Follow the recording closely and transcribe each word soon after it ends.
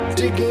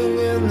digging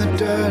in the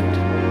dirt.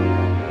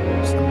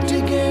 I'm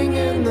digging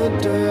in the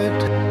dirt.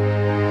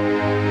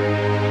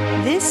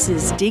 This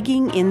is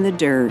Digging in the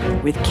Dirt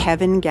with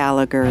Kevin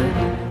Gallagher,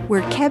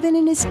 where Kevin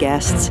and his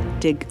guests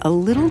dig a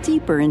little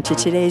deeper into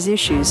today's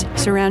issues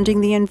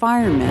surrounding the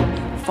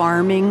environment,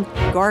 farming,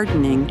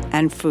 gardening,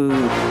 and food.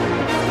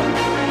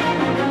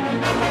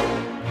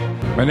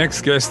 My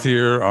next guest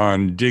here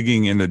on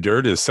Digging in the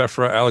Dirt is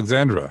Sefra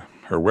Alexandra.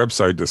 Her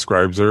website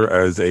describes her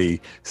as a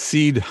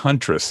seed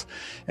huntress,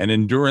 an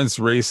endurance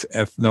race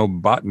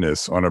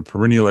ethnobotanist on a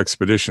perennial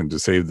expedition to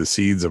save the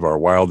seeds of our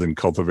wild and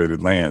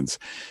cultivated lands.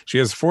 She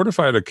has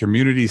fortified a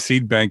community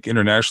seed bank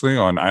internationally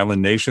on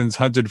island nations,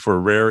 hunted for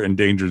rare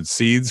endangered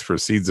seeds for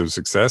seeds of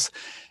success,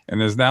 and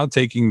is now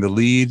taking the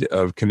lead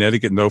of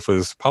Connecticut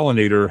NOFA's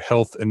pollinator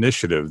health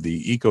initiative,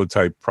 the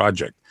Ecotype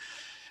Project.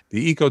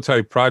 The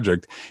Ecotype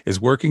Project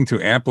is working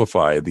to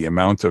amplify the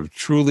amount of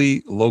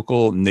truly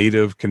local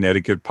native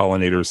Connecticut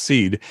pollinator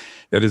seed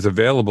that is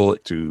available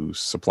to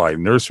supply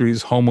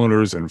nurseries,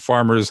 homeowners, and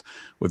farmers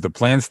with the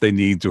plants they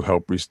need to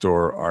help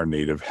restore our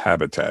native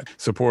habitat,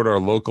 support our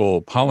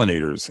local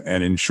pollinators,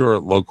 and ensure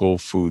local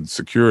food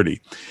security.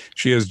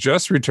 She has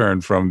just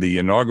returned from the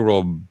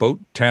inaugural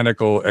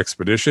botanical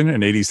expedition,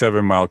 an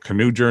 87-mile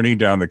canoe journey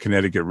down the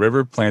Connecticut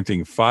River,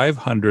 planting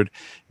 500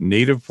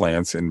 native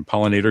plants in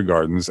pollinator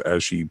gardens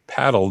as she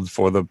paddled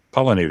for the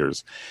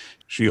pollinators.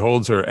 She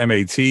holds her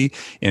MAT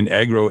in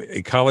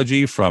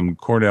agroecology from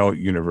Cornell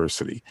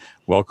University.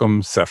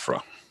 Welcome,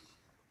 Sefra.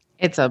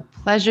 It's a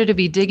pleasure to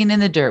be digging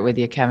in the dirt with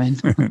you,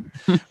 Kevin.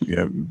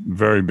 Yeah,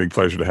 very big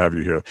pleasure to have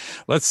you here.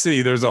 Let's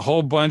see. There's a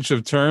whole bunch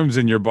of terms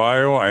in your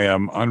bio I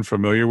am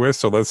unfamiliar with,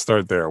 so let's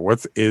start there.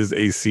 What is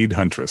a seed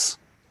huntress?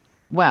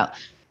 Well,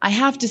 I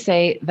have to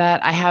say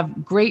that I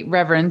have great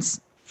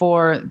reverence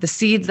for the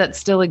seeds that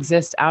still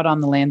exist out on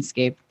the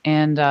landscape.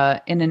 And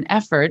in an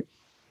effort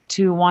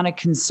to want to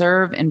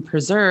conserve and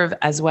preserve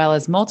as well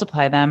as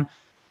multiply them,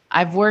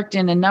 I've worked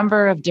in a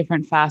number of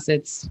different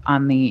facets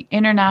on the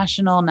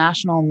international,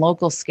 national, and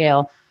local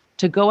scale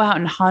to go out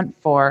and hunt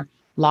for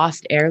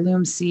lost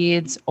heirloom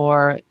seeds,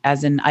 or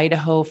as in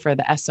Idaho for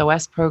the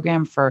SOS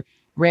program for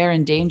rare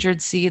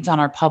endangered seeds on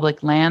our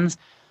public lands,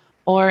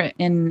 or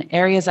in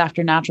areas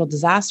after natural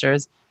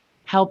disasters,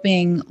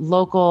 helping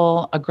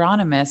local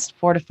agronomists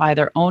fortify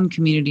their own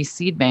community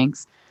seed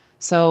banks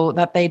so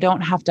that they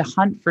don't have to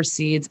hunt for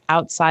seeds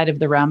outside of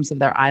the realms of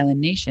their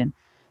island nation.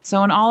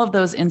 So in all of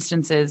those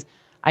instances,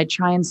 I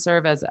try and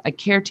serve as a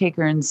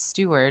caretaker and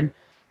steward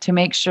to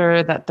make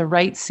sure that the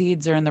right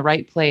seeds are in the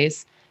right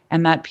place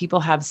and that people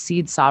have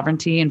seed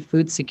sovereignty and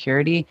food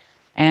security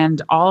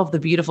and all of the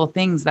beautiful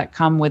things that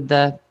come with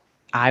the,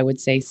 I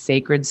would say,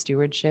 sacred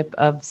stewardship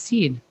of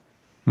seed.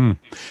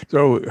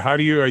 So how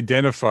do you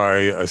identify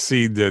a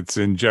seed that's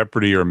in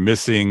jeopardy or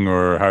missing,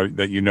 or how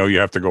that you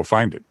have to go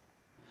find it?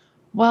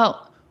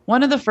 Well,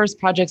 one of the first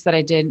projects that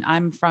I did,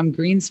 I'm from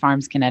Greens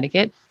Farms,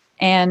 Connecticut,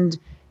 and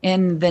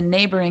in the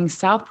neighboring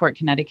Southport,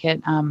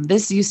 Connecticut,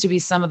 this used to be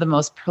some of the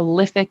most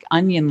prolific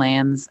onion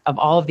lands of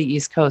all of the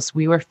East Coast.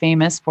 We were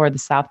famous for the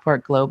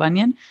Southport Globe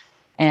onion,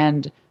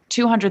 and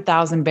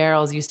 200,000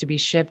 barrels used to be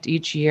shipped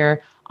each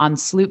year on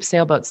sloop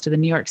sailboats to the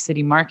New York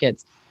City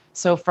markets.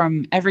 So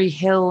from every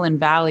hill and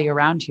valley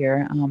around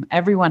here,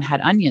 everyone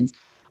had onions.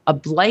 A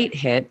blight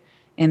hit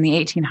in the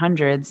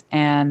 1800s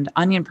and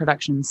onion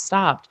production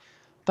stopped.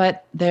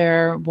 But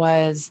there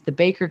was the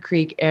Baker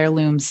Creek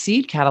Heirloom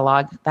Seed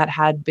Catalog that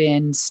had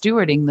been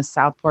stewarding the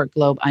Southport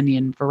Globe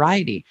onion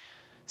variety.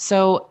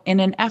 So in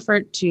an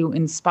effort to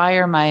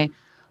inspire my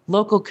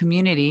local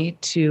community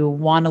to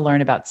want to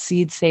learn about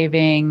seed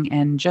saving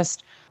and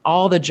just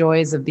all the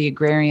joys of the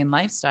agrarian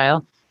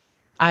lifestyle,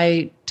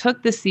 I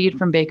took the seed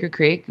from Baker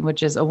Creek,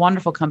 which is a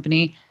wonderful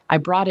company. I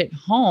brought it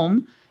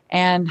home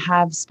and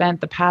have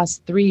spent the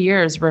past 3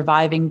 years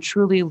reviving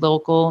truly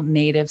local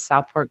native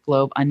Southport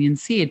Globe onion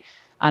seed.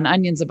 An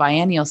onion's a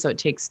biennial, so it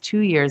takes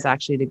 2 years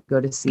actually to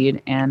go to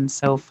seed. And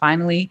so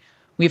finally,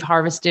 we've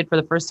harvested for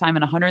the first time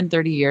in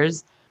 130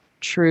 years,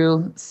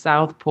 true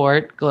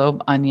Southport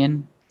Globe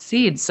onion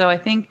seeds. So I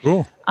think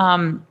Cool.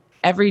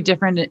 Every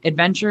different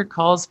adventure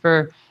calls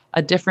for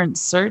a different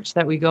search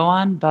that we go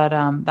on. But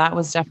that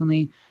was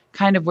definitely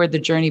kind of where the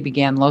journey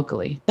began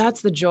locally.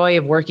 That's the joy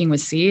of working with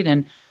seed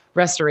and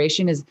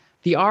restoration, is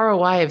the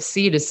ROI of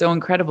seed is so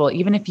incredible.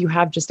 Even if you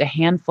have just a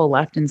handful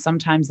left, and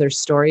sometimes there's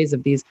stories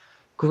of these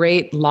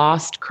great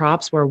lost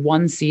crops where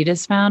one seed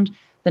is found,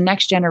 the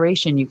next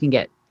generation you can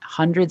get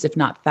hundreds, if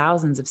not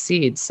thousands of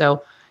seeds.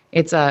 So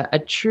it's a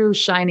true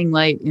shining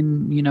light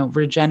in,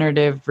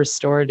 regenerative,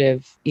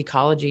 restorative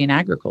ecology and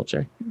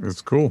agriculture.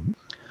 That's cool.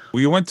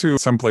 Well, you went to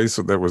some place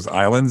that was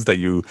islands that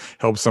you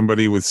helped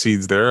somebody with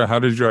seeds there. How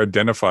did you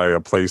identify a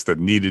place that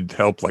needed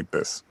help like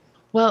this?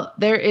 Well,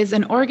 there is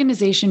an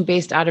organization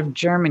based out of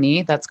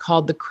Germany that's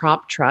called the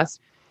Crop Trust.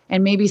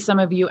 And maybe some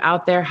of you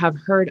out there have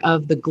heard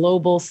of the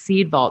Global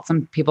Seed Vault.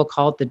 Some people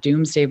call it the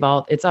Doomsday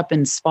Vault. It's up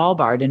in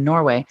Svalbard in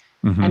Norway.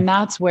 Mm-hmm. And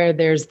that's where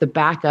there's the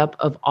backup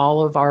of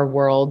all of our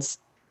world's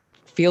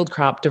field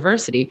crop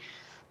diversity.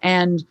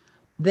 And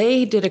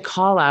they did a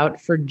call out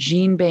for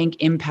Gene Bank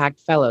Impact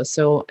Fellows.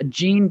 So a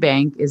gene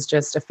bank is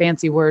just a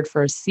fancy word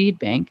for a seed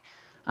bank.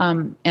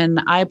 And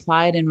I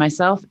applied, and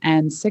myself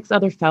and 6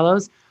 other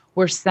fellows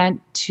were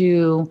sent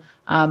to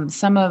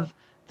some of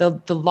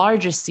the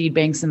largest seed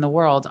banks in the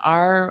world.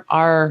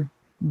 Our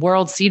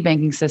world seed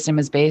banking system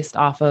is based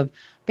off of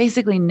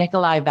basically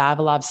Nikolai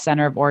Vavilov's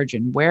center of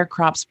origin. Where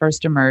crops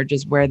first emerge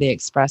is where they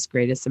express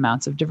greatest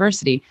amounts of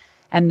diversity.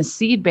 And the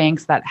seed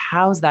banks that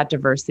house that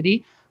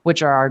diversity,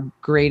 which are our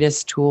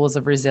greatest tools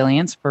of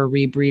resilience for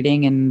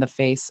rebreeding in the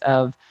face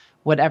of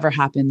whatever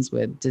happens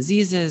with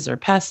diseases or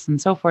pests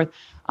and so forth,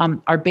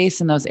 are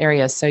based in those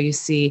areas. So you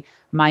see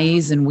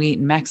maize and wheat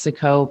in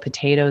Mexico,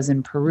 potatoes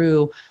in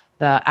Peru,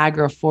 the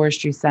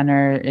Agroforestry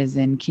Center is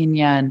in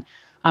Kenya.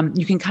 And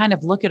you can kind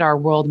of look at our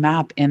world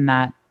map in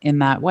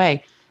that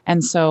way.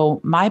 And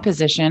so my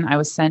position, I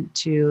was sent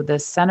to the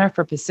Center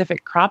for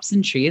Pacific Crops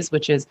and Trees,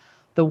 which is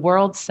the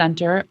world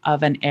center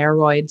of an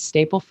aroid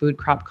staple food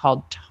crop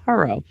called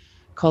taro,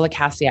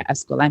 Colocasia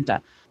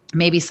esculenta.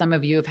 Maybe some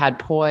of you have had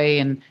poi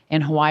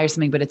in Hawaii or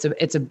something, but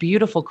it's a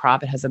beautiful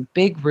crop. It has a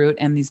big root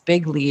and these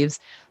big leaves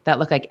that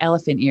look like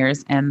elephant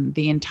ears, and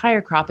the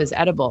entire crop is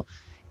edible.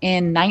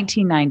 In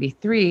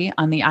 1993,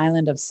 on the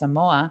island of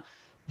Samoa,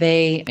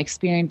 they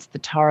experienced the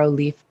taro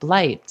leaf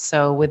blight.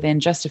 So within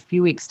just a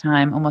few weeks'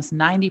 time, almost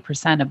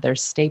 90% of their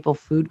staple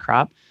food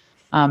crop,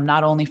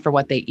 not only for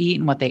what they eat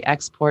and what they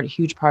export,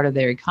 huge part of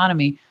their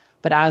economy,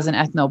 but as an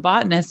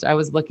ethnobotanist, I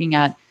was looking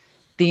at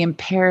the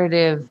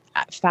imperative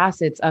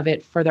facets of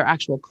it for their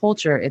actual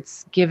culture.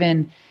 It's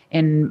given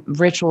in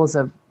rituals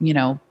of,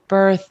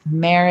 birth,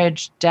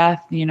 marriage,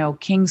 death,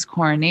 king's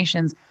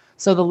coronations.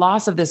 So the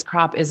loss of this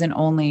crop isn't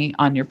only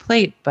on your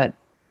plate, but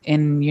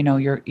in,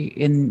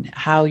 in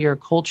how your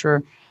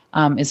culture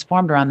is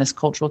formed around this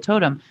cultural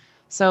totem.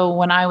 So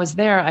when I was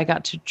there, I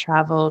got to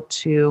travel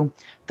to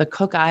the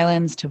Cook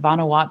Islands, to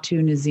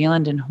Vanuatu, New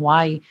Zealand, and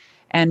Hawaii,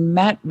 and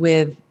met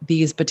with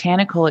these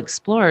botanical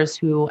explorers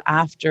who,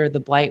 after the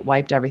blight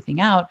wiped everything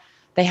out,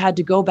 they had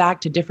to go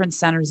back to different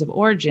centers of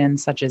origin,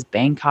 such as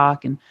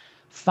Bangkok, and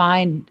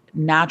find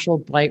natural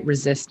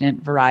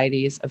blight-resistant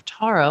varieties of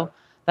taro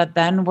that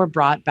then were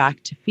brought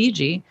back to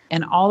Fiji.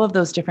 And all of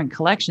those different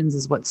collections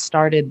is what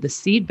started the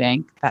seed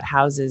bank that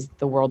houses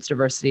the world's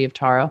diversity of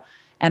taro.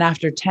 And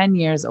after 10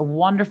 years, a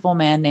wonderful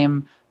man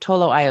named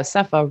Tolo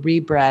Iosefa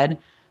rebred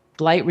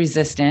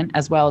blight-resistant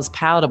as well as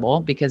palatable,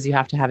 because you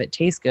have to have it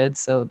taste good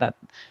so that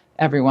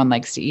everyone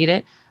likes to eat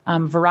it,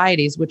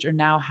 varieties which are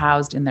now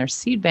housed in their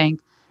seed bank.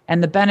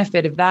 And the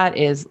benefit of that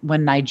is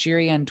when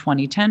Nigeria in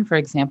 2010, for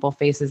example,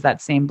 faces that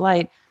same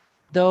blight,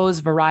 those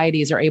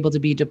varieties are able to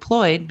be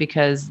deployed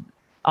because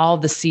all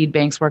the seed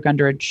banks work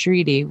under a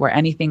treaty where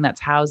anything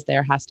that's housed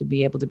there has to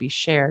be able to be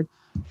shared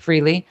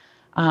freely.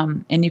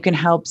 And you can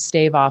help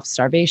stave off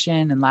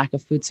starvation and lack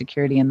of food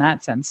security in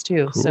that sense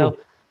too. Cool. So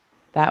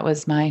that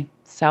was my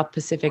South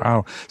Pacific.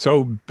 Wow.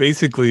 So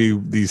basically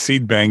these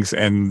seed banks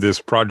and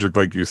this project,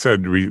 like you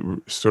said,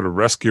 sort of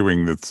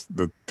rescuing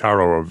the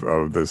taro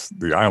of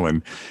the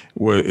island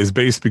is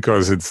based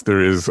because there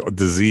is a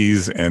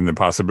disease and the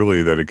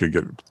possibility that it could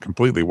get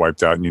completely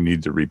wiped out and you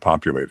need to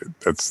repopulate it.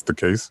 That's the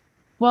case?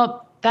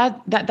 Well,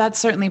 that's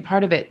certainly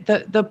part of it.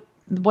 The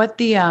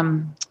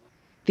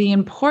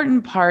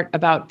important part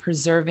about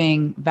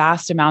preserving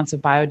vast amounts of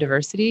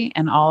biodiversity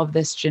and all of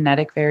this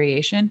genetic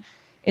variation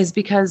is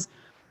because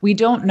we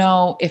don't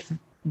know if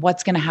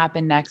what's going to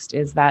happen next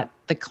is that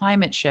the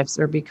climate shifts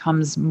or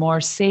becomes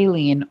more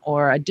saline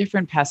or a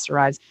different pest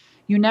arrives.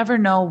 You never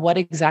know what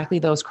exactly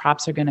those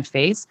crops are going to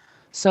face.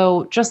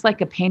 So just like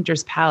a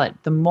painter's palette,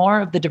 the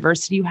more of the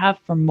diversity you have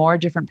from more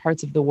different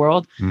parts of the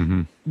world,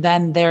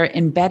 then their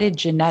embedded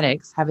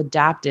genetics have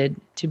adapted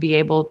to be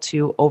able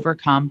to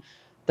overcome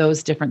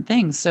those different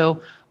things.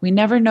 So we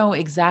never know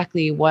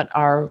exactly what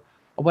our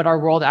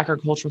world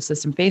agricultural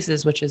system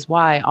faces, which is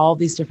why all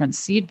these different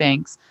seed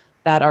banks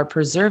that are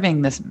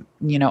preserving this,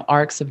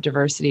 arcs of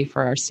diversity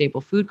for our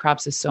staple food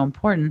crops is so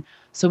important.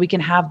 So we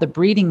can have the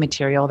breeding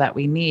material that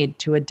we need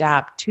to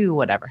adapt to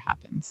whatever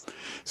happens.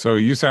 So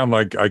you sound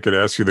like I could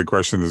ask you the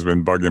question that's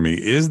been bugging me.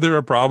 Is there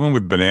a problem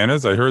with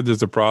bananas? I heard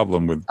there's a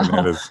problem with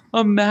bananas.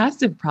 A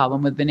massive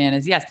problem with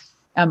bananas, yes.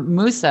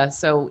 Musa,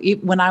 so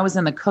when I was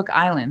in the Cook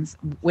Islands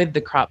with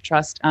the Crop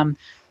Trust,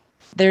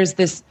 there's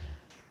this,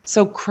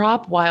 so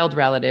crop wild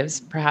relatives,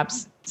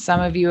 perhaps some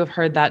of you have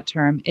heard that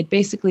term. It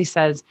basically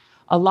says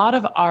a lot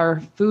of our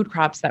food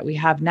crops that we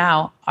have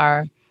now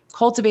are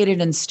cultivated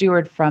and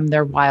stewarded from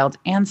their wild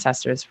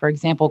ancestors. For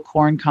example,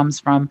 corn comes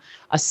from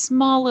a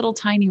small little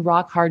tiny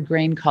rock hard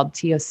grain called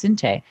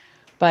teosinte.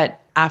 But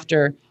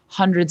after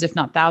hundreds, if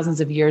not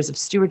thousands of years of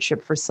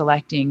stewardship for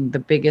selecting the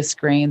biggest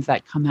grains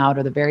that come out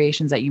or the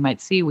variations that you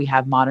might see, we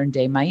have modern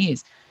day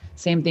maize.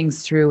 Same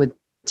thing's true with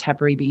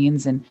tepary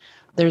beans. And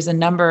there's a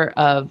number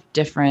of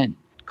different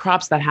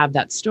crops that have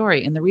that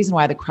story. And the reason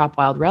why the crop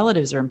wild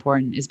relatives are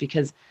important is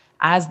because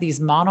as these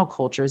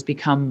monocultures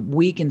become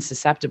weak and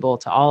susceptible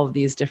to all of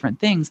these different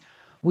things,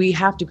 we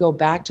have to go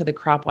back to the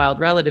crop wild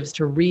relatives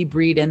to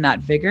rebreed in that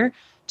vigor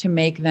to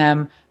make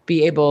them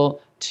be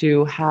able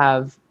to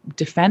have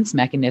defense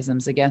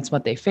mechanisms against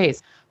what they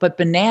face. But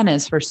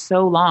bananas for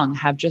so long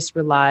have just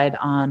relied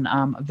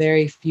on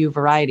very few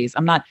varieties.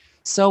 I'm not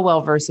so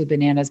well versed with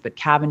bananas, but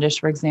Cavendish,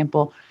 for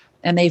example,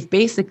 and they've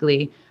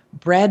basically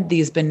bred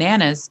these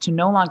bananas to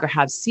no longer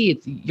have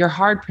seeds. You're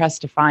hard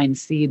pressed to find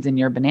seeds in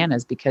your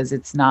bananas because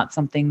it's not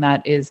something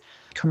that is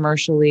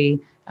commercially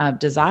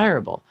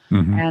desirable.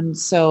 Mm-hmm. And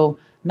so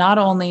not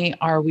only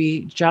are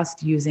we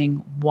just using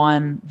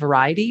one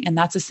variety, and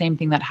that's the same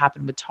thing that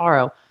happened with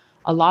taro.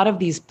 A lot of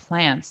these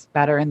plants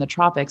that are in the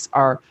tropics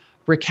are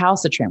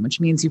recalcitrant, which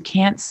means you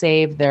can't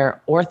save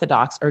their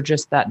orthodox or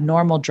just that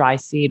normal dry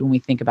seed. When we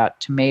think about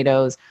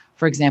tomatoes,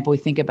 for example, we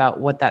think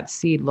about what that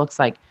seed looks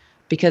like,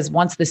 because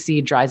once the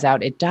seed dries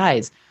out, it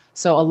dies.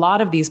 So a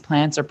lot of these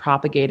plants are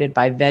propagated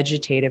by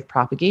vegetative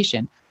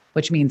propagation,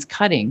 which means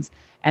cuttings.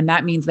 And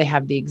that means they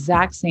have the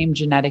exact same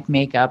genetic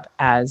makeup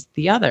as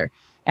the other.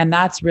 And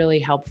that's really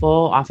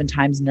helpful.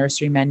 Oftentimes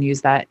nurserymen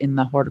use that in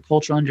the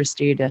horticultural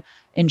industry to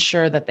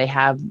ensure that they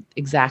have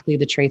exactly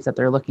the traits that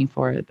they're looking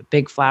for, the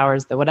big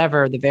flowers, the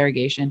whatever, the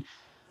variegation.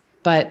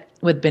 But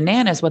with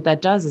bananas, what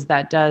that does is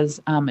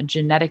a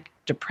genetic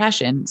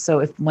depression.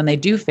 So when they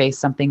do face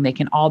something, they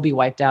can all be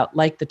wiped out,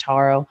 like the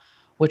taro,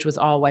 which was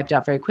all wiped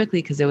out very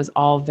quickly because it was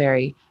all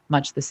very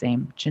much the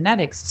same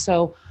genetics.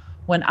 So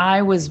when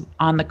I was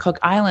on the Cook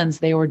Islands,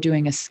 they were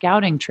doing a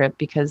scouting trip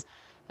because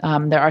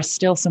there are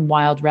still some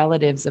wild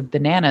relatives of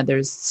banana.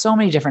 There's so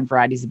many different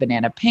varieties of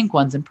banana, pink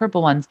ones and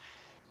purple ones,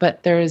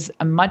 but there's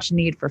a much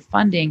need for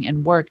funding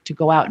and work to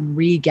go out and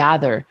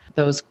regather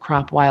those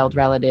crop wild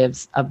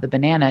relatives of the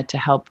banana to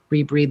help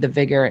rebreed the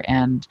vigor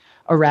and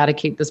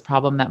eradicate this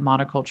problem that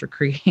monoculture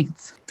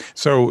creates.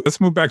 So let's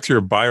move back to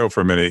your bio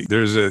for a minute.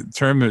 There's a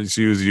term that's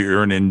used,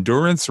 you're an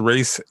endurance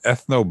race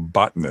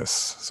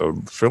ethnobotanist. So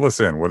fill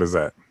us in. What is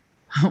that?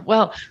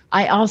 Well,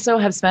 I also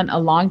have spent a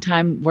long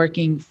time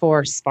working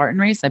for Spartan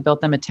Race. I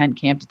built them a tent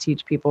camp to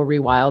teach people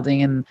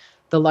rewilding and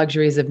the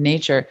luxuries of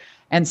nature.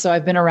 And so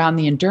I've been around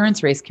the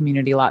endurance race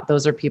community a lot.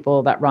 Those are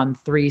people that run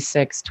 3,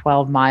 6,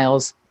 12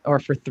 miles or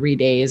for 3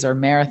 days or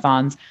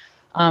marathons.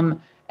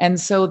 And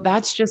so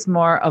that's just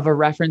more of a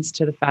reference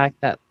to the fact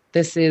that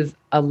this is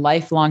a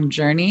lifelong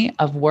journey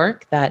of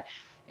work that,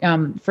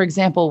 for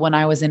example, when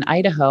I was in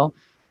Idaho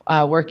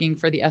working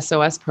for the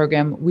SOS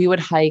program, we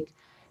would hike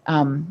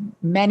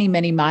many,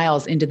 many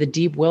miles into the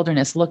deep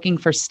wilderness looking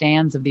for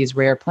stands of these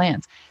rare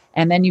plants.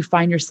 And then you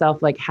find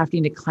yourself like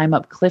having to climb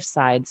up cliff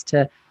sides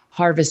to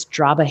harvest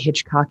Draba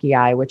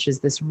hitchcockii, which is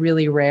this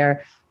really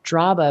rare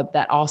Draba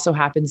that also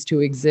happens to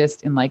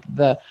exist in like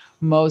the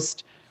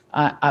most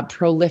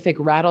prolific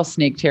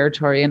rattlesnake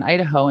territory in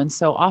Idaho. And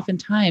so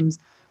oftentimes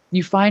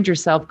you find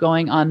yourself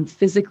going on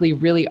physically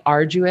really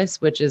arduous,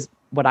 which is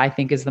what I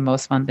think is the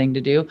most fun thing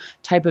to do,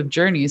 type of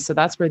journeys. So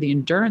that's where the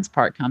endurance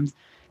part comes.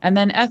 And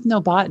then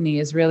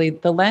ethnobotany is really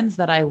the lens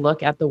that I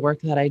look at the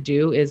work that I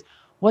do is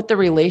what the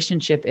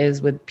relationship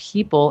is with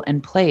people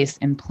and place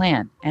and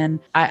plant. And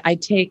I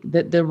take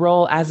the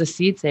role as a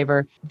seed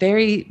saver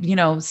very,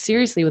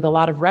 seriously with a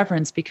lot of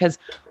reverence because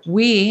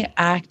we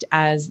act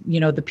as,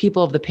 the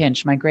people of the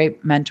pinch. My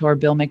great mentor,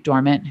 Bill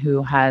McDormand,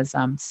 who has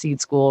Seed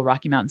School,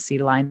 Rocky Mountain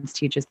Seed Alliance,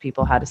 teaches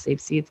people how to save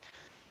seeds.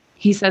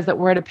 He says that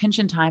we're at a pinch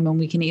in time and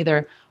we can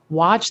either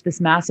watch this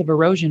massive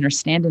erosion or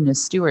stand in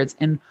as stewards.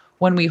 And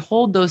when we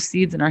hold those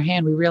seeds in our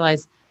hand, we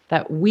realize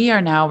that we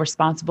are now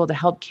responsible to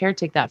help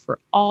caretake that for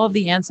all of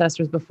the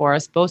ancestors before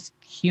us, both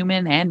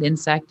human and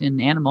insect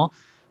and animal,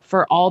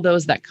 for all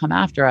those that come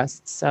after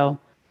us. So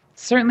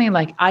certainly,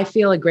 I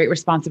feel a great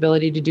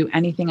responsibility to do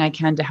anything I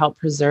can to help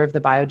preserve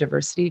the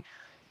biodiversity.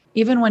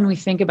 Even when we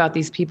think about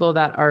these people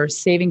that are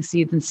saving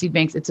seeds and seed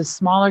banks, it's a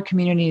smaller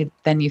community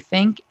than you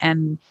think,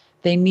 and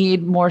they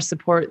need more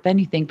support than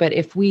you think. But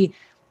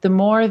the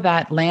more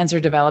that lands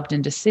are developed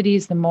into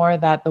cities, the more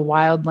that the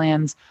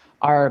wildlands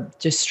are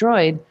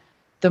destroyed,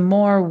 the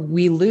more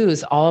we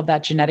lose all of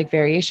that genetic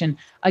variation.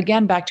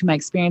 Again, back to my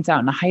experience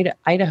out in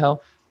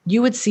Idaho,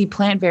 you would see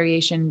plant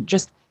variation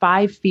just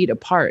 5 feet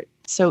apart.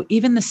 So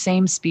even the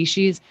same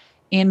species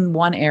in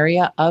one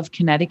area of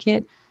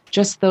Connecticut,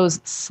 just those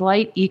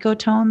slight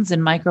ecotones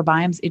and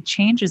microbiomes, it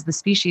changes the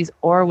species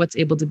or what's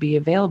able to be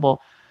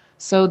available.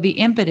 So the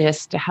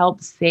impetus to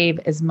help save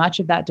as much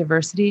of that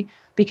diversity,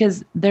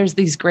 because there's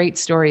these great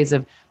stories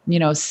of,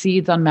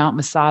 seeds on Mount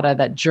Masada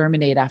that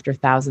germinate after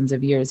thousands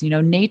of years.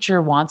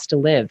 Nature wants to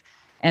live,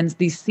 and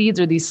these seeds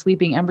are these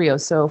sleeping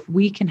embryos. So if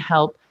we can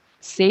help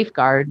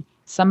safeguard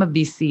some of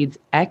these seeds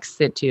ex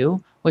situ,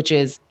 which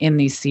is in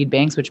these seed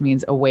banks, which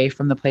means away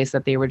from the place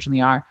that they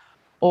originally are,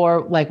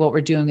 or like what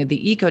we're doing with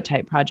the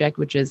Ecotype Project,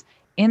 which is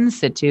in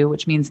situ,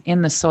 which means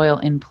in the soil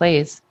in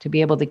place to be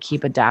able to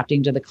keep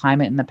adapting to the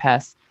climate and the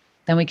pests,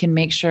 then we can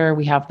make sure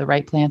we have the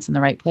right plants in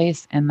the right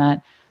place and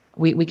that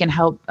we can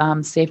help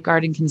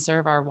safeguard and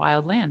conserve our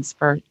wild lands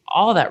for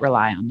all that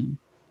rely on them.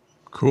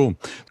 Cool.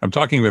 I'm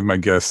talking with my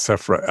guest,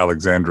 Sefra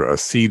Alexandra, a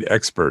seed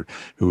expert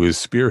who is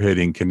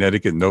spearheading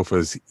Connecticut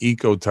NOFA's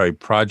Ecotype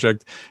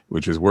Project,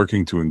 which is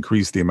working to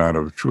increase the amount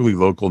of truly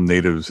local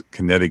native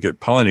Connecticut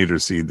pollinator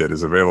seed that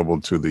is available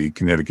to the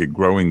Connecticut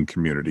growing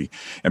community.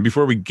 And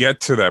before we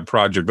get to that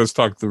project, let's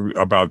talk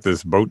about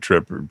this boat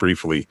trip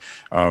briefly.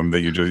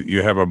 That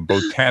you have a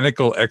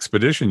botanical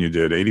expedition you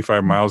did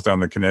 85 miles down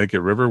the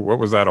Connecticut River. What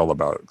was that all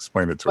about?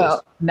 Explain it to us.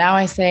 Well, now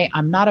I say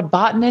I'm not a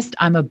botanist,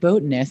 I'm a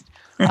botanist.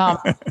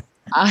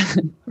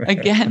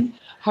 Again,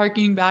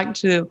 harking back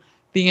to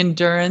the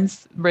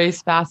endurance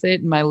race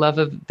facet and my love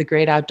of the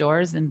great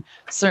outdoors, and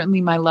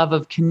certainly my love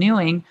of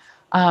canoeing,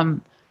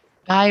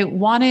 I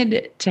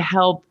wanted to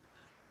help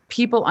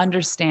people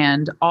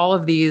understand all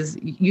of these.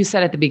 You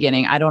said at the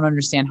beginning, I don't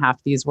understand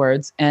half these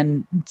words,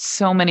 and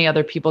so many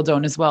other people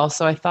don't as well.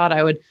 So I thought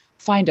I would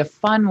find a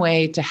fun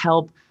way to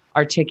help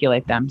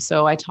articulate them.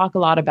 So I talk a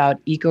lot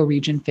about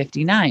Ecoregion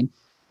 59.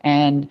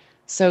 And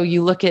so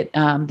you look at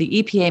the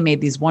EPA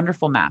made these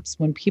wonderful maps.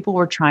 When people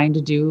were trying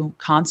to do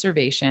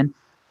conservation,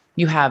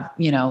 you have,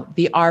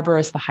 the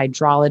arborist, the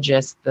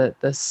hydrologist,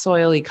 the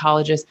soil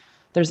ecologist.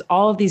 There's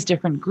all of these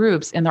different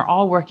groups, and they're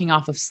all working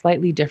off of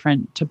slightly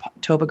different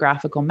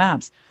topographical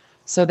maps.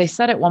 So they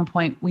said at one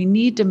point, we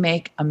need to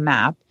make a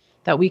map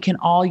that we can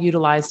all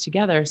utilize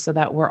together so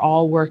that we're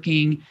all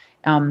working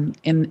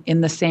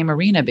in the same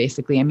arena,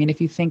 basically. I mean, if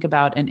you think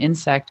about an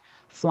insect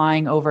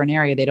flying over an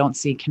area, they don't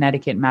see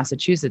Connecticut and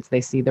Massachusetts. They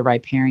see the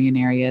riparian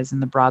areas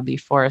and the broadleaf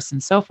forests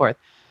and so forth.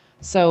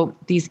 So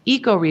these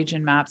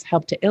ecoregion maps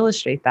help to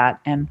illustrate that.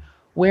 And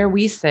where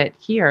we sit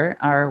here,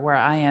 or where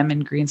I am in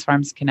Greens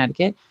Farms,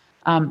 Connecticut,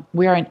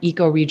 we are in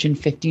Ecoregion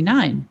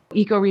 59.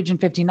 Ecoregion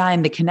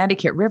 59, the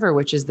Connecticut River,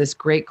 which is this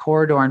great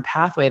corridor and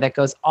pathway that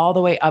goes all the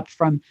way up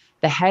from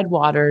the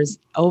headwaters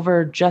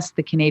over just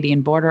the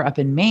Canadian border up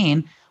in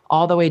Maine,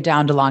 all the way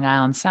down to Long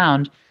Island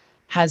Sound,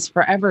 has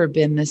forever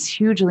been this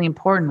hugely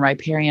important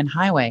riparian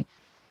highway.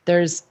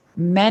 There's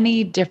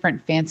many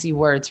different fancy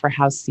words for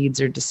how seeds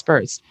are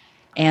dispersed.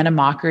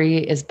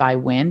 Anemochory is by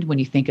wind, when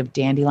you think of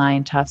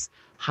dandelion tufts.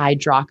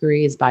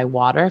 Hydrochory is by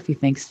water, if you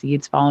think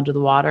seeds fall into the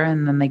water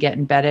and then they get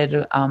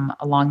embedded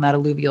along that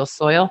alluvial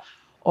soil.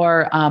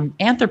 Or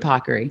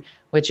anthropochory,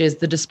 which is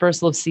the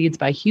dispersal of seeds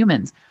by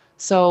humans.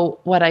 So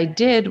what I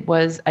did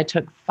was I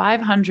took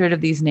 500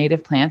 of these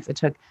native plants. I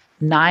took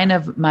 9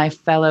 of my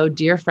fellow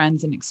dear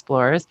friends and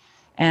explorers,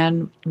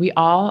 and we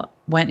all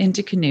went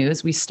into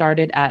canoes. We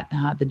started at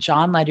the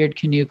John Ledyard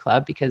Canoe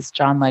Club, because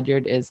John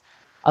Ledyard is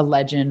a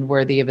legend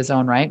worthy of his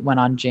own right, went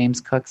on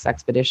James Cook's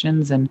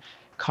expeditions and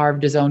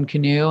carved his own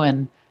canoe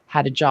and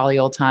had a jolly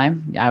old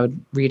time. I would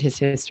read his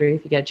history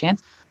if you get a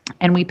chance.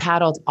 And we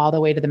paddled all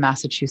the way to the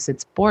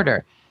Massachusetts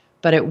border.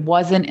 But it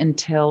wasn't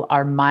until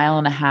our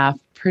 1.5-mile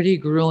pretty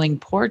grueling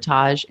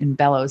portage in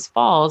Bellows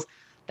Falls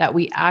that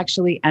we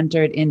actually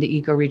entered into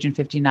Ecoregion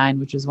 59,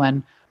 which is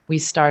when we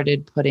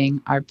started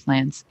putting our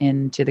plants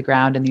into the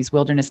ground in these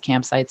wilderness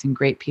campsites and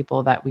great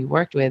people that we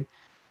worked with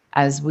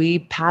as we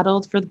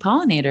paddled for the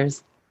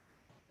pollinators.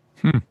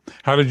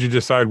 How did you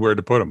decide where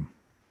to put them?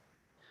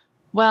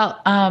 Well,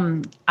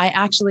 I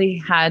actually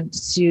had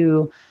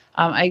to,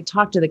 I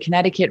talked to the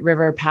Connecticut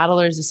River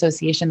Paddlers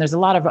Association. There's a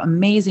lot of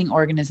amazing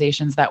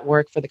organizations that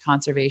work for the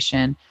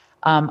conservation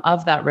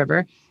of that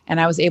river. And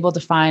I was able to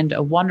find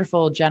a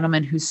wonderful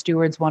gentleman who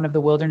stewards one of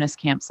the wilderness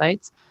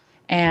campsites.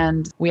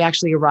 And we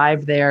actually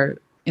arrived there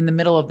in the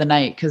middle of the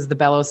night because the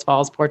Bellows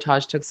Falls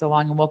portage took so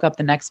long, and woke up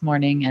the next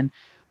morning and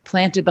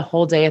planted the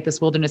whole day at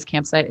this wilderness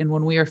campsite. And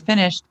when we were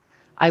finished,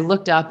 I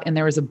looked up and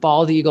there was a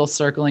bald eagle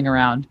circling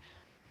around.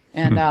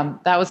 And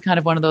that was kind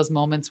of one of those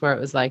moments where it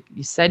was like,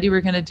 you said you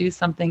were going to do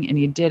something and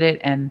you did it.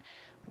 And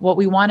what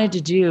we wanted to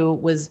do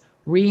was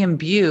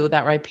re-imbue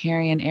that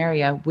riparian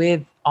area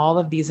with all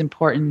of these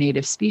important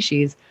native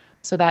species,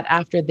 so that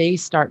after they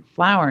start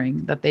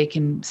flowering, that they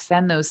can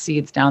send those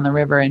seeds down the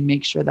river and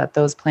make sure that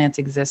those plants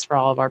exist for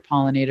all of our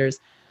pollinators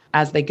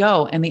as they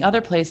go. And the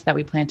other place that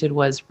we planted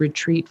was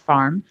Retreat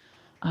Farm,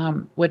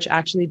 which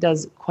actually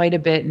does quite a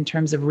bit in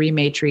terms of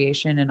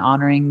rematriation and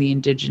honoring the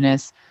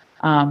indigenous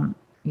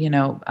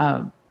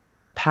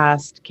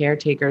past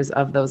caretakers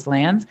of those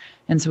lands.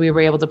 And so we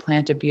were able to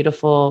plant a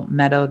beautiful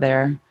meadow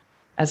there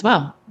as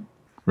well.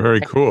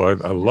 Very cool. I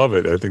love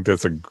it. I think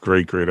that's a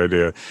great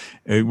idea.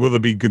 Will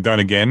it be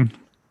done again?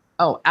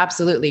 Oh,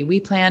 absolutely.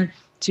 We plan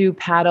to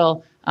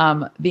paddle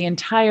the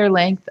entire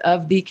length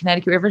of the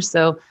Connecticut River.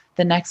 So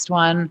the next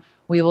one,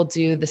 we will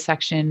do the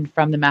section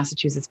from the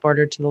Massachusetts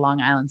border to the Long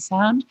Island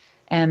Sound,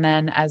 and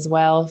then as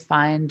well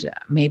find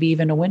maybe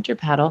even a winter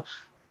paddle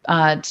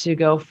to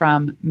go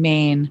from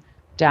Maine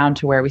down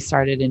to where we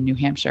started in New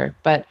Hampshire.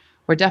 But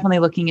we're definitely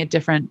looking at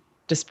different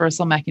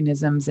dispersal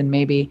mechanisms and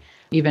maybe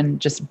even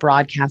just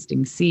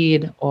broadcasting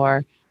seed,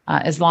 or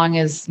as long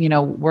as,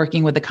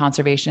 working with the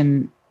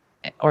conservation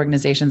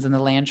organizations and the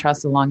land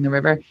trusts along the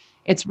river.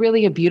 It's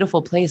really a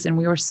beautiful place. And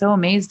we were so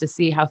amazed to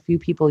see how few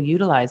people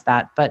utilize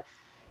that. But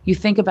you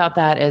think about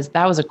that as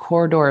that was a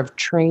corridor of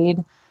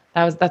trade.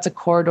 That's a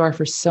corridor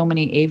for so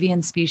many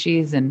avian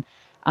species and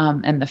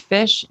the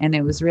fish. And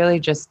it was really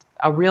just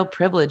a real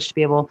privilege to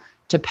be able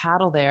to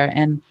paddle there.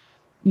 And,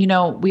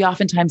 we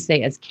oftentimes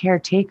say as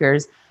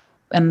caretakers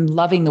and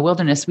loving the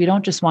wilderness, we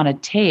don't just want to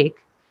take,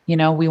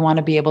 we want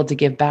to be able to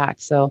give back.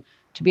 So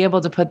to be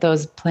able to put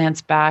those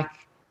plants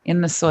back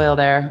in the soil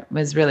there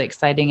was really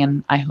exciting.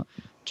 And I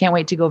can't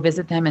wait to go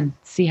visit them and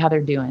see how they're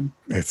doing.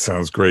 It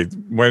sounds great.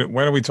 Why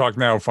don't we talk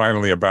now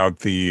finally about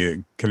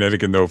the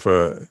Connecticut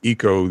NOFA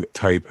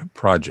Ecotype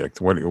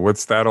Project?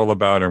 What's that all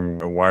about,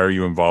 and why are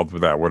you involved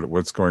with that?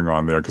 What's going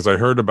on there? Because I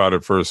heard about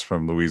it first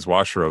from Louise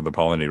Washer of the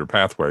Pollinator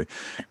Pathway.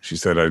 She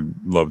said, I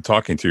love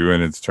talking to you,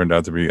 and it's turned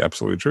out to be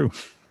absolutely true.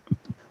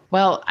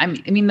 Well, I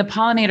mean, the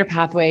Pollinator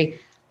Pathway,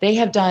 they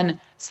have done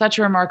such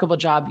a remarkable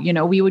job.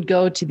 We would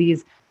go to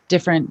these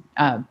different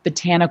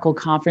botanical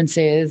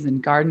conferences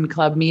and garden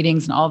club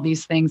meetings and all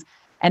these things.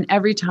 And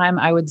every time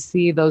I would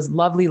see those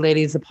lovely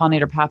ladies, the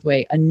Pollinator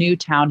Pathway, a new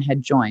town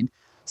had joined.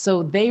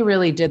 So they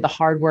really did the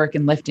hard work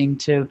and lifting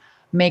to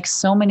make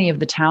so many of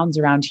the towns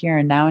around here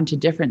and now into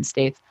different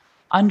states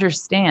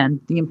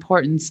understand the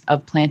importance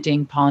of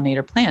planting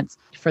pollinator plants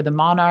for the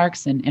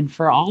monarchs and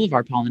for all of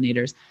our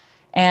pollinators.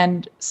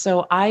 And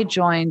so I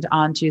joined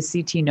onto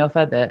CT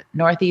NOFA, the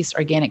Northeast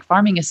Organic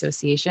Farming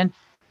Association,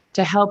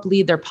 to help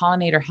lead their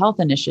pollinator health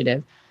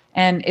initiative.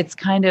 And it's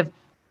kind of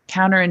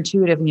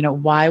counterintuitive,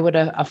 why would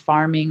a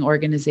farming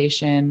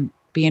organization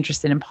be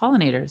interested in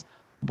pollinators?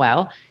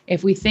 Well,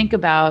 if we think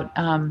about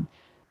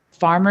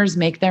farmers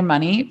make their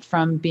money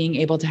from being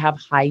able to have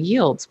high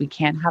yields. We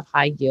can't have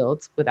high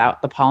yields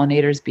without the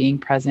pollinators being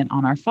present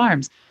on our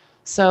farms.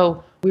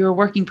 So we were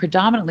working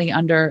predominantly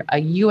under a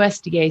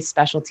USDA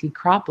specialty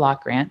crop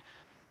block grant,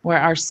 where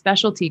our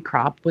specialty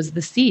crop was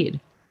the seed.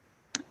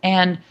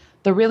 And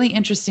the really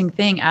interesting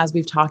thing, as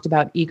we've talked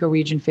about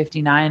Ecoregion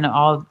 59 and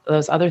all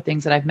those other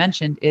things that I've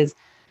mentioned, is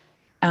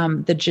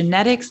the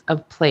genetics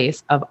of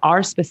place of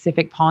our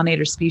specific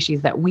pollinator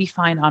species that we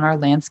find on our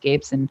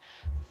landscapes in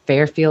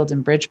Fairfield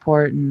and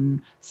Bridgeport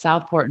and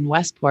Southport and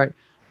Westport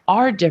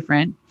are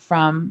different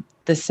from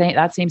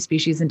that same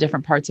species in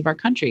different parts of our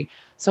country.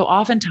 So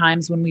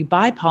oftentimes when we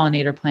buy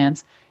pollinator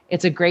plants,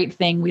 it's a great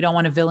thing. We don't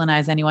want to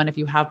villainize anyone. If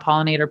you have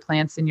pollinator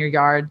plants in your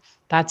yard,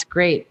 that's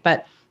great.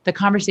 But the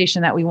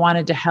conversation that we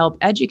wanted to help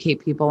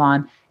educate people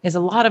on is a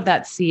lot of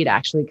that seed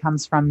actually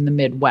comes from the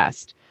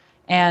Midwest.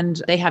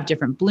 And they have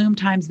different bloom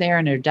times there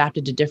and are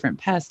adapted to different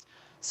pests.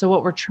 So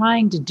what we're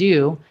trying to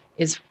do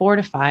is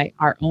fortify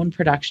our own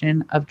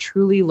production of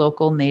truly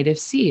local native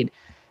seed.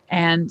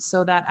 And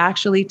so that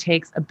actually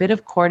takes a bit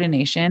of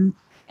coordination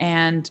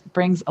and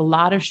brings a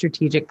lot of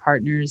strategic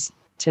partners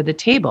to the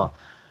table.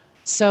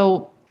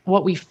 So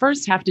what we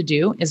first have to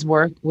do is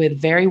work with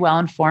very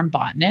well-informed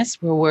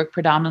botanists. We'll work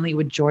predominantly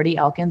with Jordy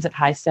Elkins at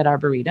Highstead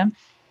Arboretum.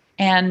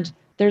 And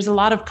there's a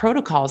lot of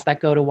protocols that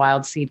go to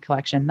wild seed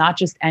collection, not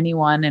just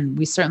anyone. And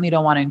we certainly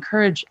don't want to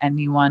encourage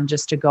anyone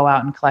just to go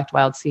out and collect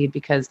wild seed,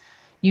 because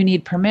you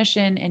need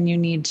permission and you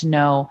need to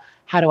know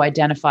how to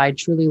identify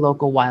truly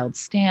local wild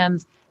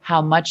stands,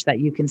 how much that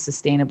you can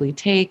sustainably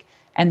take,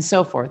 and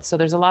so forth. So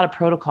there's a lot of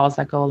protocols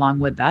that go along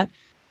with that.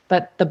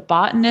 But the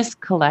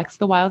botanist collects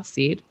the wild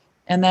seed.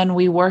 And then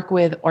we work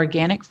with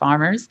organic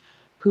farmers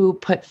who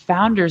put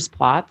founders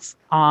plots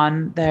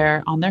on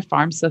their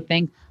farms. So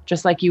think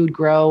just like you would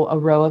grow a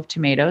row of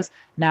tomatoes.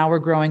 Now we're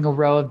growing a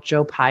row of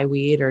Joe Pye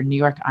weed or New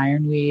York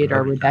ironweed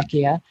or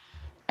Rudbeckia.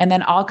 And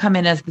then I'll come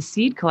in as the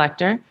seed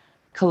collector,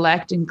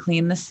 collect and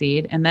clean the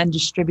seed, and then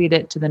distribute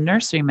it to the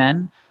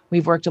nurserymen.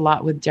 We've worked a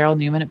lot with Daryl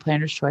Newman at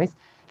Planter's Choice,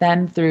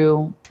 then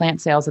through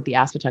plant sales at the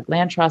Aspetuck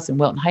Land Trust and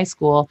Wilton High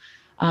School,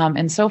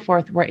 and so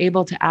forth. We're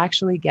able to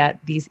actually get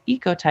these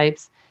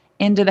ecotypes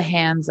into the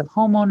hands of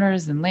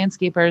homeowners and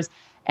landscapers.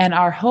 And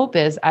our hope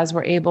is, as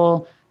we're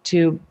able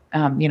to,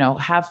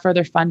 have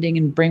further funding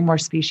and bring more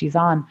species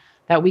on,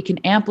 that we can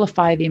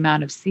amplify the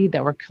amount of seed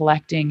that we're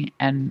collecting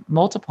and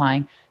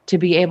multiplying to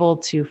be able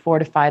to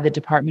fortify the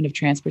Department of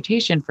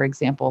Transportation, for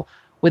example,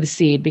 with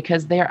seed,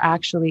 because they're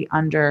actually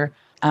under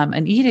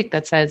an edict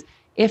that says,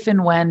 if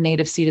and when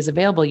native seed is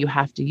available, you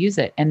have to use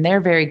it. And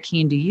they're very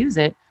keen to use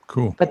it.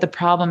 Cool. But the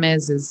problem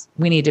is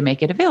we need to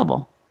make it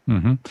available.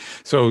 Mm-hmm.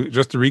 So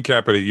just to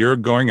recap it, you're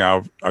going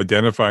out,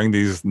 identifying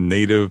these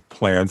native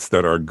plants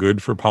that are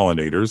good for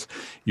pollinators.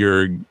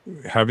 You're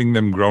having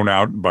them grown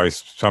out by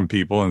some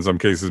people. In some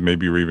cases,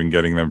 maybe you're even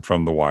getting them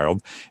from the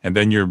wild. And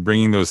then you're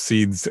bringing those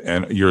seeds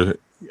and you're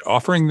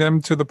offering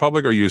them to the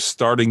public, or you're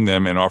starting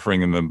them and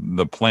offering them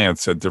the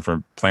plants at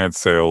different plant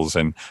sales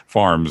and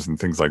farms and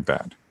things like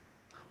that?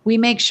 We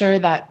make sure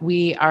that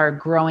we are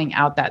growing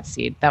out that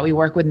seed, that we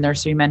work with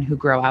nurserymen who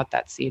grow out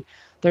that seed.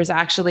 There's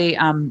actually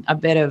a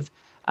bit of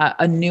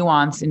a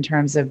nuance in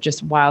terms of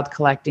just wild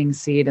collecting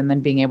seed and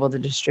then being able to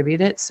distribute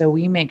it. So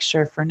we make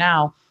sure for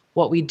now,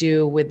 what we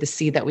do with the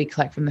seed that we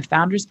collect from the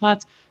founders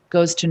plots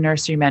goes to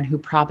nurserymen who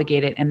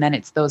propagate it. And then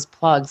it's those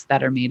plugs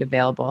that are made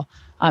available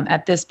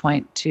at this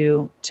point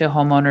to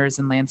homeowners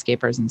and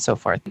landscapers and so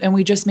forth. And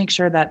we just make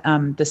sure that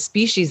the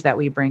species that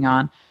we bring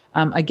on,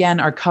 again,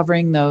 are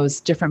covering those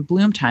different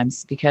bloom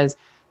times, because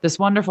this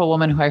wonderful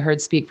woman who I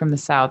heard speak from the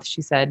South,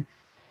 she said,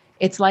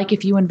 it's like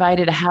if you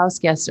invited a house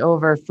guest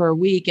over for a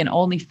week and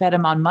only fed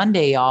him on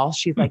Monday, y'all.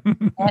 She's like,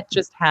 you can't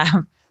just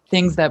have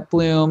things that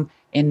bloom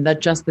in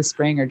just the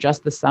spring or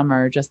just the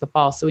summer or just the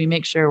fall. So we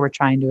make sure we're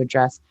trying to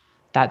address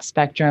that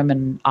spectrum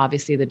and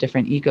obviously the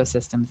different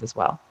ecosystems as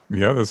well.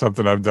 Yeah, that's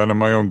something I've done in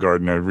my own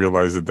garden. I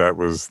realized that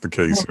was the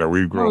case.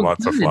 We grow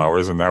lots of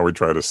flowers, and now we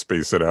try to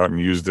space it out and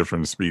use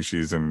different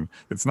species, and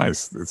it's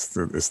nice.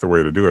 It's the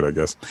way to do it, I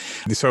guess.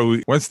 So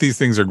once these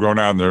things are grown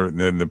out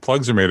and the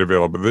plugs are made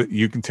available,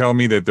 you can tell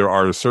me that there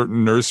are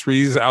certain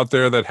nurseries out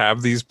there that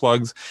have these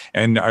plugs,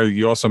 and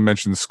you also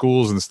mentioned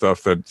schools and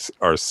stuff that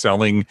are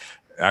selling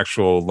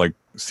actual like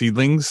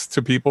seedlings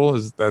to people.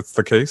 Is that's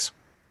the case?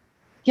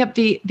 Yep.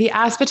 The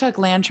Aspetuck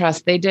Land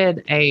Trust, they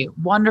did a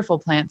wonderful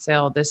plant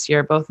sale this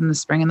year, both in the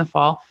spring and the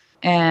fall,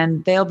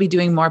 and they'll be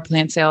doing more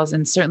plant sales.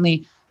 And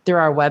certainly through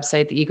our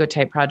website, the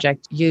Ecotype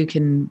Project, you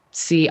can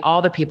see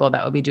all the people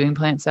that will be doing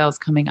plant sales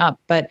coming up.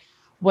 But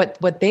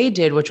what they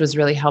did, which was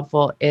really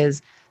helpful,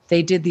 is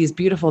they did these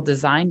beautiful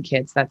design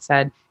kits that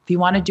said, if you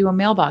want to do a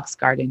mailbox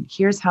garden,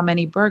 here's how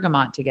many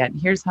bergamot to get,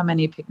 and here's how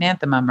many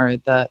pycnanthemum or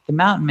the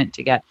mountain mint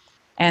to get.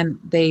 And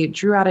they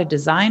drew out a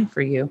design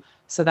for you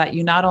so that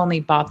you not only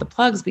bought the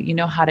plugs, but you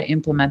know how to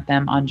implement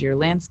them onto your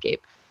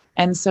landscape.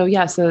 And so,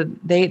 so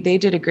they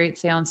did a great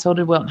sale, and so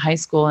did Wilton High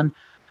School. And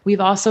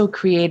we've also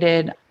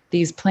created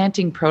these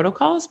planting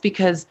protocols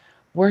because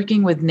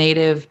working with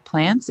native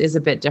plants is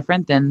a bit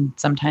different than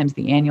sometimes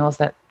the annuals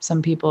that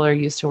some people are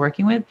used to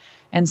working with.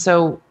 And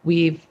so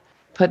we've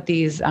put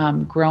these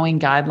growing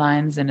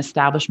guidelines and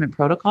establishment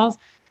protocols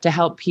to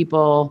help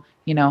people,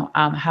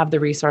 have the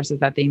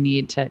resources that they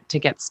need to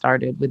get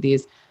started with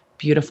these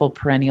beautiful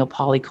perennial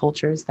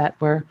polycultures that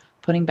we're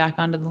putting back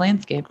onto the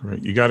landscape.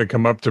 Right. You got to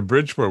come up to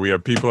Bridgeport. We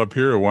have people up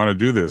here who want to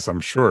do this,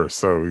 I'm sure.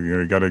 So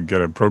you got to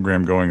get a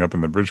program going up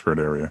in the Bridgeport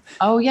area.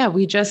 Oh yeah,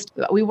 we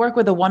work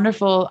with a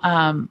wonderful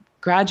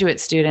graduate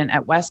student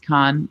at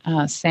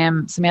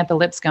WestCon, Samantha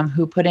Lipscomb,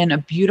 who put in a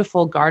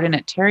beautiful garden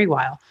at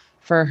Terrywile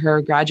for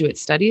her graduate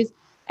studies.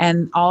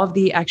 And all of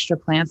the extra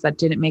plants that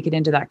didn't make it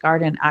into that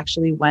garden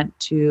actually went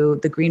to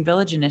the Green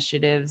Village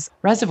Initiative's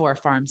reservoir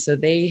farm. So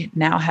they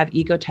now have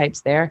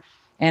ecotypes there.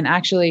 And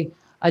actually,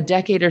 a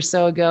decade or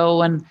so ago,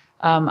 when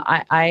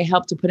I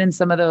helped to put in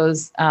some of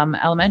those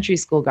elementary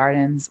school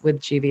gardens with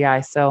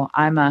GVI. So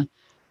I'm a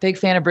big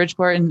fan of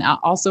Bridgeport, and I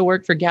also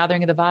work for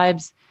Gathering of the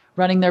Vibes,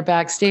 running their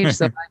backstage.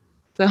 So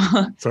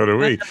do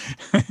we.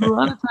 A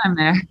lot of time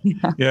there.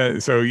 Yeah.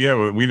 So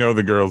we know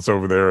the girls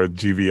over there at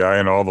GVI,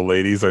 and all the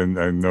ladies I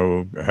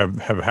know have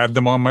had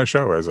them on my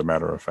show, as a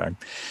matter of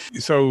fact.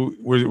 So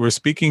we're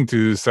speaking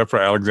to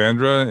Sefra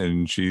Alexandra,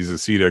 and she's a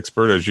seed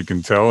expert, as you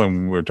can tell,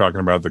 and we're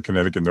talking about the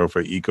Connecticut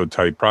NOFA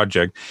Ecotype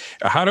Project.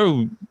 How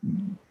do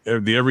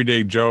the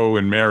everyday Joe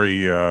and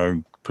Mary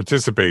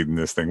participate in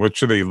this thing? What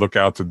should they look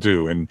out to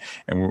do, and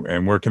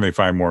where can they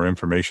find more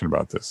information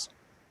about this?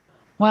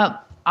 Well,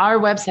 our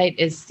website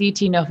is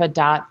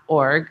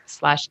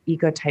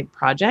ctnofa.org/ecotype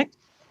project.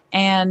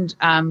 And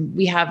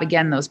we have,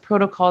 again, those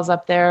protocols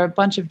up there, a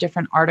bunch of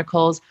different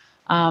articles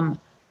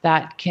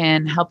that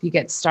can help you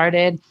get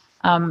started.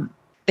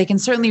 They can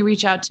certainly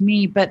reach out to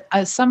me, but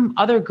some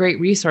other great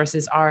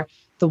resources are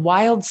the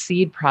Wild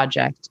Seed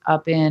Project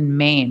up in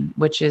Maine,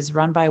 which is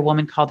run by a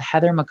woman called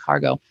Heather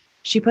McCargo.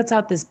 She puts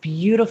out this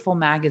beautiful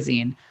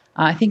magazine.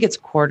 I think it's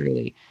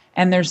quarterly.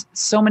 And there's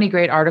so many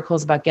great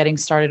articles about getting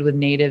started with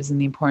natives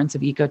and the importance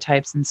of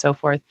ecotypes and so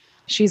forth.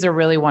 She's a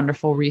really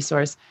wonderful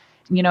resource.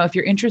 If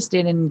you're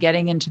interested in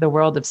getting into the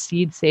world of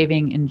seed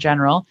saving in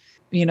general,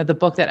 the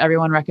book that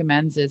everyone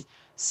recommends is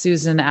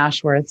Susan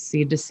Ashworth's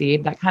Seed to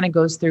Seed. That kind of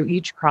goes through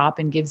each crop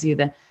and gives you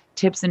the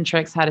tips and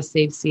tricks how to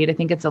save seed. I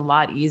think it's a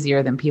lot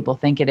easier than people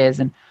think it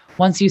is. And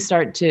once you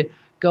start to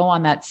go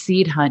on that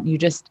seed hunt, you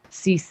just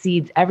see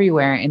seeds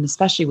everywhere. And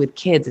especially with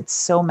kids, it's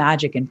so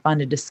magic and fun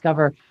to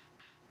discover.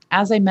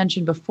 As I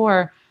mentioned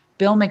before,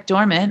 Bill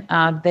McDormand,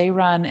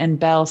 and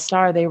Belle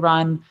Starr, they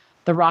run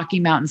the Rocky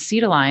Mountain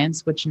Seed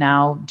Alliance, which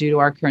now, due to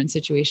our current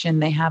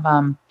situation, they have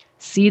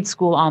Seed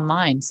School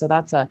Online. So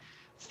that's a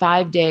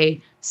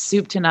 5-day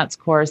soup to nuts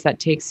course that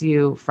takes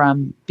you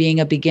from being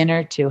a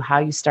beginner to how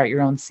you start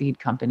your own seed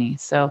company.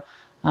 So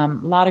a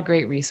lot of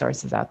great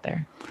resources out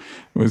there.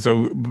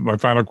 So my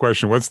final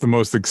question, what's the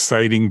most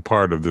exciting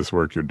part of this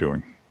work you're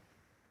doing?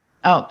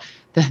 Oh,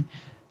 the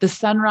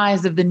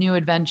sunrise of the new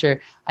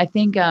adventure. I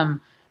think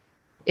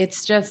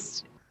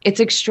it's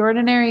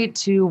extraordinary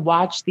to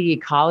watch the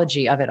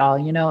ecology of it all.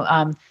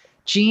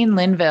 Jean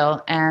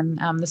Linville and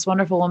this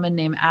wonderful woman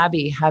named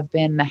Abby have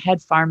been the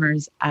head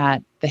farmers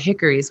at the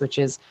Hickories, which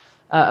is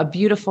a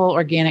beautiful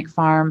organic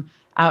farm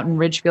out in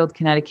Ridgefield,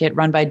 Connecticut,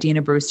 run by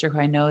Dina Brewster, who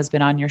I know has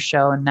been on your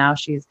show, and now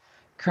she's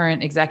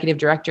current executive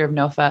director of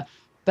NOFA,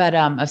 but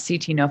of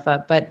CT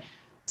NOFA. But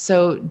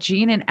so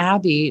Jean and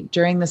Abby,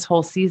 during this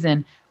whole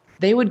season,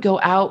 they would go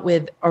out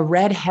with a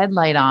red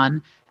headlamp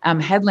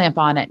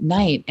on at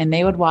night, and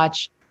they would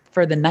watch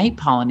for the night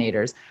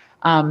pollinators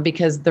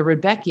because the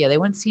Rudbeckia, they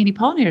wouldn't see any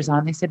pollinators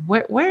on. They said,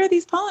 where are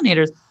these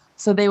pollinators?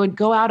 So they would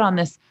go out on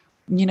this,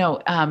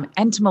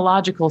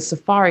 entomological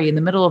safari in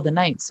the middle of the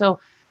night. So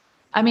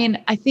I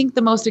mean, I think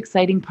the most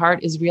exciting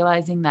part is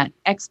realizing that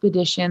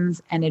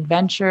expeditions and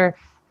adventure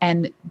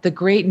and the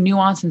great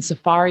nuance and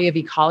safari of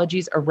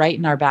ecologies are right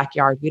in our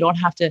backyard. We don't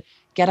have to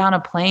get on a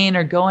plane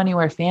or go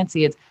anywhere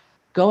fancy. It's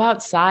go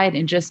outside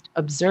and just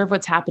observe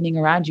what's happening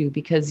around you,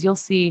 because you'll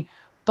see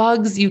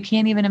bugs you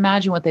can't even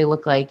imagine what they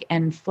look like,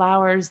 and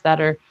flowers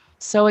that are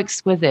so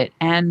exquisite.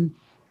 And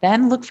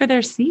then look for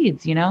their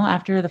seeds.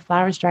 After the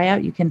flowers dry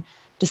out, you can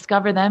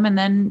discover them and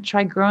then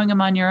try growing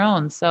them on your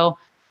own. So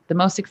the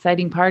most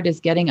exciting part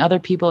is getting other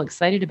people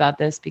excited about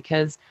this,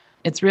 because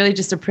it's really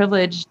just a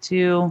privilege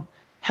to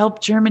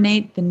help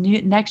germinate the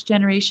next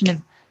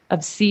generation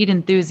of seed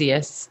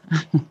enthusiasts.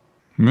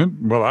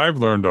 Well, I've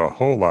learned a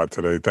whole lot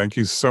today. Thank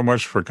you so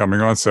much for coming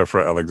on,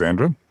 Sefra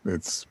Alexandra.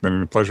 It's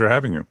been a pleasure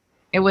having you.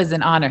 It was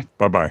an honor.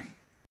 Bye-bye.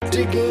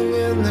 Digging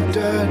in the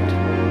dirt.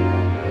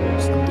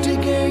 I'm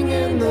digging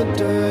in the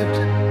dirt.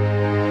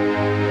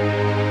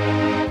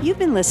 You've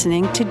been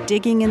listening to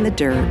Digging in the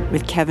Dirt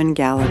with Kevin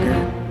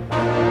Gallagher.